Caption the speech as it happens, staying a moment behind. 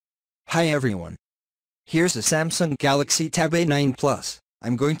Hi everyone. Here's a Samsung Galaxy Tab A9 Plus.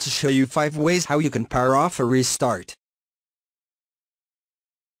 I'm going to show you 5 ways how you can power off a restart.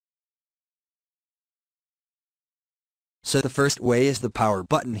 So the first way is the power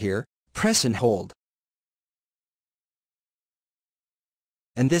button here. Press and hold.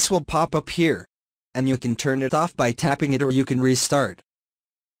 And this will pop up here. And you can turn it off by tapping it, or you can restart.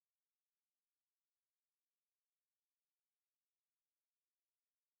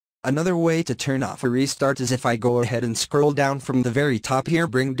 Another way to turn off a restart is if I go ahead and scroll down from the very top here,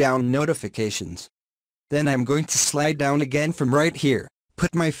 bring down notifications. Then I'm going to slide down again from right here,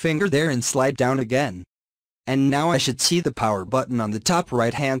 put my finger there and slide down again. And now I should see the power button on the top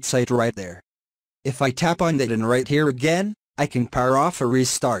right hand side right there. If I tap on that and right here again, I can power off a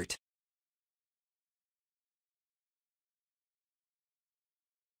restart.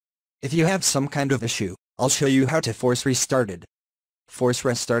 If you have some kind of issue, I'll show you how to force restart it. Force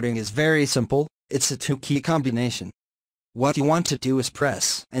restarting is very simple. It's a 2-key combination. What you want to do is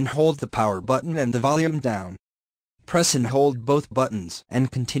press and hold the power button and the volume down. Press and hold both buttons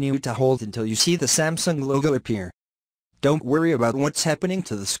and continue to hold until you see the Samsung logo appear. Don't worry about what's happening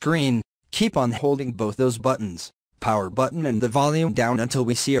to the screen. Keep on holding both those buttons, power button and the volume down, until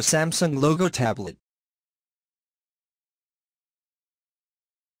we see a Samsung logo tablet.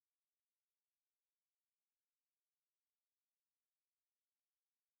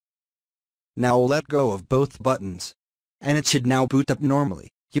 Now let go of both buttons. And it should now boot up normally.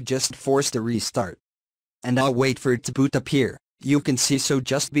 You just forced a restart. And I'll wait for it to boot up here. You can see, so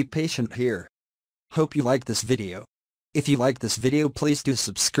just be patient here. Hope you like this video. If you like this video, please do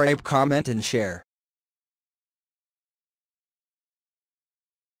subscribe, comment and share.